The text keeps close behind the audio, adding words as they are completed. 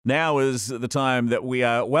Now is the time that we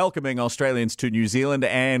are welcoming Australians to New Zealand,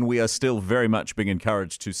 and we are still very much being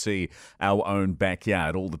encouraged to see our own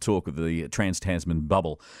backyard. All the talk of the Trans-Tasman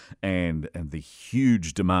bubble and the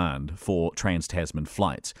huge demand for Trans-Tasman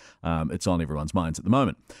flights. It's on everyone's minds at the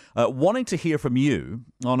moment. Wanting to hear from you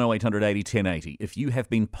on 0800 80 1080 if you have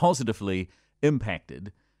been positively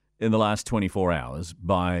impacted in the last 24 hours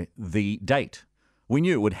by the date. We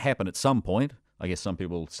knew it would happen at some point. I guess some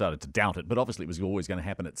people started to doubt it, but obviously it was always going to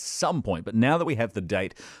happen at some point. But now that we have the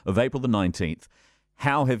date of April the 19th,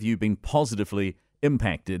 how have you been positively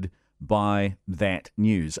impacted by that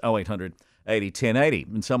news? 0800 80 1080.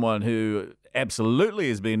 And someone who absolutely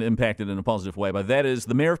has been impacted in a positive way by that is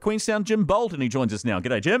the Mayor of Queenstown, Jim Bolton. He joins us now.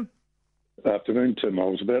 G'day, Jim. Afternoon, Tim. I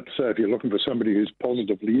was about to say, if you're looking for somebody who's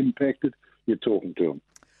positively impacted, you're talking to them.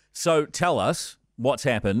 So tell us what's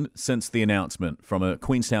happened since the announcement from a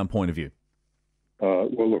Queenstown point of view.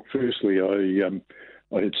 Well, look, firstly,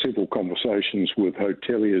 I had several conversations with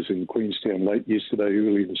hoteliers in Queenstown late yesterday,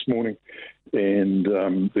 early this morning, and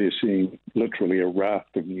they're seeing literally a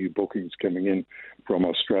raft of new bookings coming in from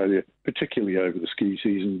Australia, particularly over the ski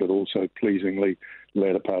season, but also pleasingly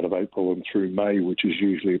latter part of April and through May, which is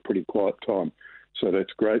usually a pretty quiet time. So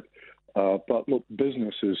that's great. But look,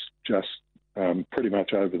 business is just pretty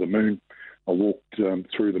much over the moon. I walked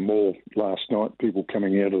through the mall last night, people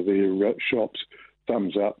coming out of their shops,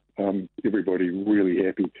 thumbs up, everybody really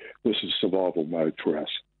happy. This is survival mode for us.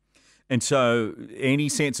 And so any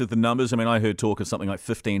sense of the numbers? I mean, I heard talk of something like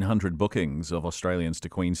 1,500 bookings of Australians to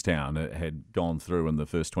Queenstown had gone through in the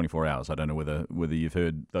first 24 hours. I don't know whether you've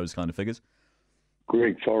heard those kind of figures.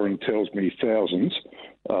 Greg Foran tells me thousands,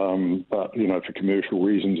 but, for commercial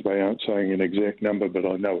reasons, they aren't saying an exact number, but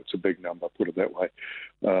I know it's a big number, put it that way.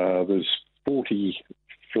 There's 40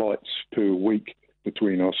 flights per week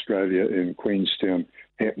between Australia and Queenstown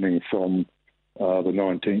happening from the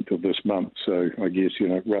 19th of this month. So I guess,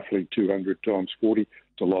 roughly 200 times 40, it's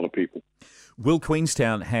a lot of people. Will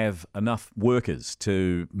Queenstown have enough workers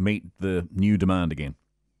to meet the new demand again?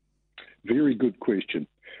 Very good question.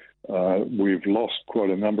 We've lost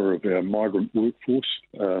quite a number of our migrant workforce.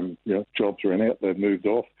 Jobs ran out, they've moved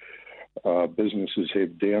off. Businesses have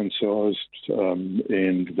downsized,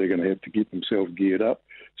 and they're going to have to get themselves geared up.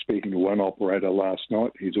 Speaking to one operator last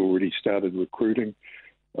night, he's already started recruiting.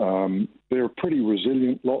 They're a pretty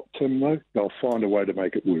resilient lot, Tim, though. They'll find a way to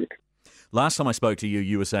make it work. Last time I spoke to you,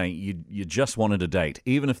 you were saying you just wanted a date.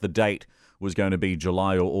 Even if the date was going to be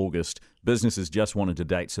July or August, businesses just wanted a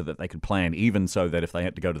date so that they could plan, even so that if they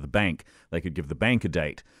had to go to the bank, they could give the bank a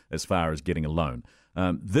date as far as getting a loan.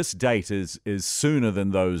 This date is sooner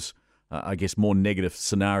than those, I guess, more negative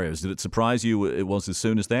scenarios. Did it surprise you it was as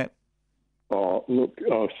soon as that? Oh, look,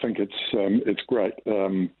 I think it's great.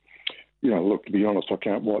 Look, to be honest, I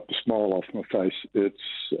can't wipe the smile off my face.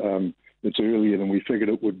 It's earlier than we figured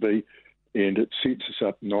it would be, and it sets us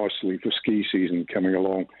up nicely for ski season coming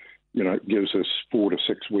along. It gives us 4 to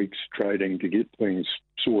 6 weeks trading to get things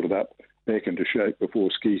sorted up, back into shape before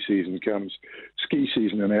ski season comes. Ski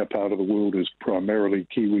season in our part of the world is primarily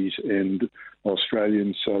Kiwis and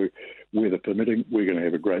Australians, so weather permitting, we're going to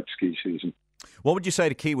have a great ski season. What would you say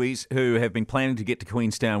to Kiwis who have been planning to get to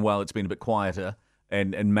Queenstown while it's been a bit quieter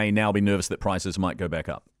and may now be nervous that prices might go back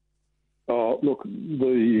up? Look,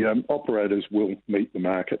 the operators will meet the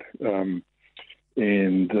market. Over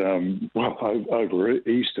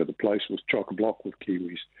Easter, the place was chock-a-block with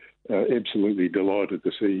Kiwis. Absolutely delighted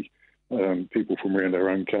to see people from around our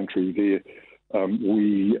own country there.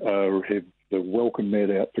 We have the welcome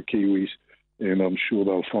mat out for Kiwis, and I'm sure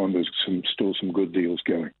they'll find there's still some good deals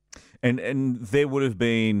going. And there would have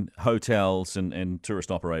been hotels and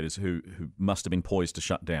tourist operators who must have been poised to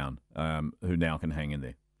shut down, who now can hang in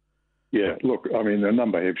there. Yeah, look, I mean, a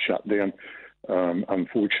number have shut down,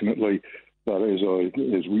 unfortunately. But as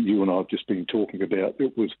you and I have just been talking about,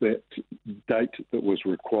 it was that date that was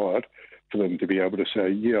required for them to be able to say,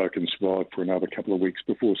 yeah, I can survive for another couple of weeks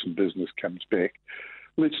before some business comes back.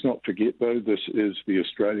 Let's not forget, though, this is the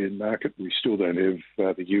Australian market. We still don't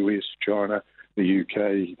have the US, China, the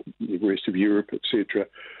UK, the rest of Europe, etc.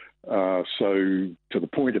 So to the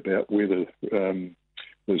point about whether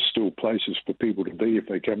there's still places for people to be if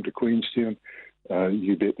they come to Queenstown,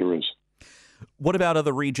 you bet there is. What about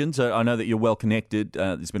other regions? I know that you're well connected.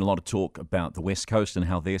 There's been a lot of talk about the West Coast and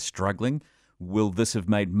how they're struggling. Will this have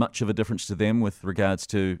made much of a difference to them with regards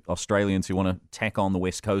to Australians who want to tack on the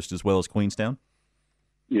West Coast as well as Queenstown?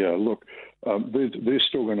 Yeah, look, they're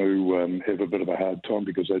still going to have a bit of a hard time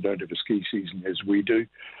because they don't have a ski season as we do.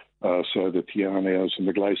 So the Te Aneaus and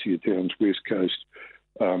the Glacier Towns West Coast,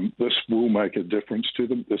 this will make a difference to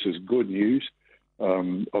them. This is good news.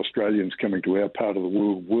 Australians coming to our part of the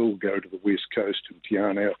world will go to the west coast and Te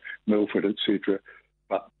Anau, Milford, etc.,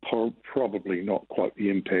 but probably not quite the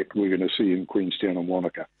impact we're going to see in Queenstown and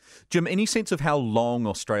Wanaka. Jim, any sense of how long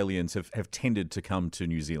Australians have tended to come to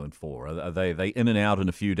New Zealand for? Are they in and out in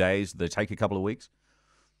a few days? Do they take a couple of weeks?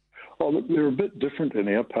 Oh, look, they're a bit different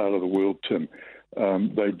in our part of the world, Tim.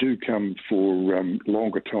 They do come for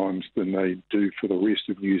longer times than they do for the rest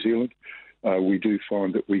of New Zealand. We do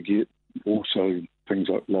find that we get also things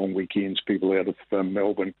like long weekends, people out of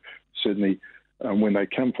Melbourne, Sydney. When they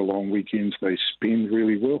come for long weekends, they spend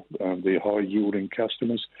really well. They're high-yielding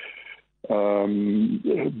customers.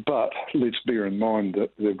 But let's bear in mind that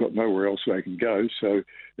they've got nowhere else they can go. So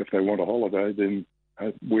if they want a holiday, then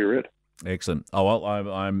we're it. Excellent. Oh,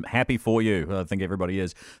 well, I'm happy for you. I think everybody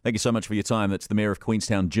is. Thank you so much for your time. That's the Mayor of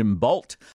Queenstown, Jim Bolt.